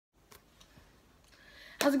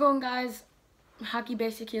How's it going, guys? Hockey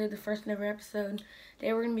Basic here, the first and ever episode.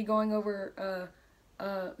 Today we're going to be going over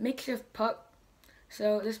a makeshift puck.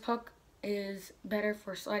 So this puck is better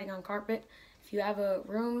for sliding on carpet. If you have a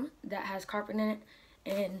room that has carpet in it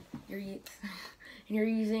and you're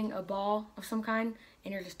using a ball of some kind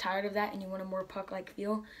and you're just tired of that and you want a more puck-like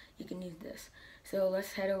feel, you can use this. So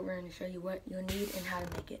let's head over and show you what you'll need and how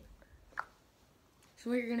to make it.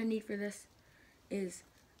 So what you're going to need for this is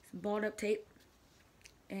some balled up tape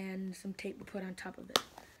and some tape to put on top of it,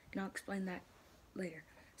 and I'll explain that later.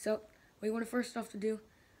 So what you want to first off to do,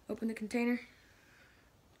 open the container,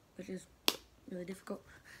 which is really difficult,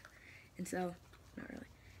 and so not really,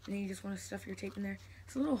 and then you just want to stuff your tape in there.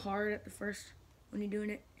 It's a little hard at the first when you're doing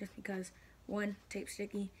it, just because one, tape's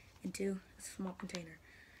sticky, and two, it's a small container,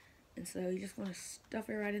 and so you just want to stuff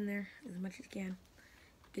it right in there as much as you can,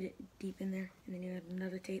 get it deep in there, and then you have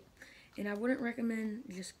another tape. And I wouldn't recommend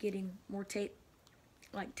just getting more tape,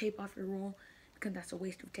 like tape off your roll, because that's a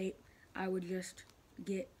waste of tape. I would just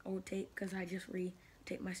get old tape, because I just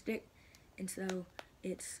re-tape my stick, and so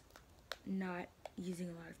it's not using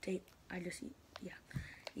a lot of tape. I just, yeah,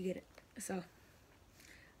 you get it. So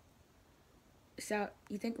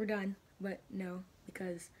you think we're done, but no,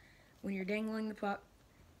 because when you're dangling the puck,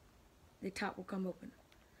 the top will come open,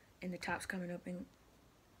 and the top's coming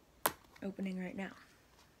opening right now.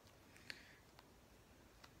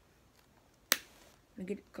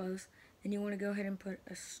 Get it close. Then you want to go ahead and put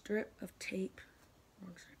a strip of tape,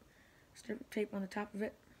 strip of tape on the top of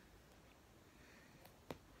it,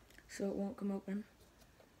 so it won't come open.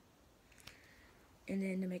 And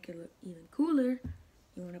then to make it look even cooler,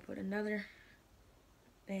 you want to put another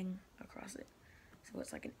thing across it, so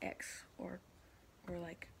it's like an X or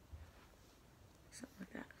like something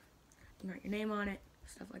like that. You can write your name on it,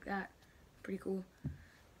 stuff like that. Pretty cool.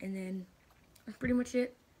 And then that's pretty much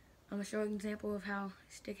it. I'm going to show an example of how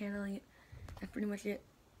stick handling it. That's pretty much it.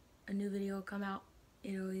 A new video will come out.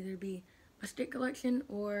 It'll either be a stick collection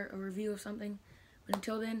or a review of something. But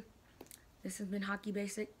until then, this has been Hockey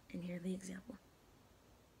Basic, and here's the example.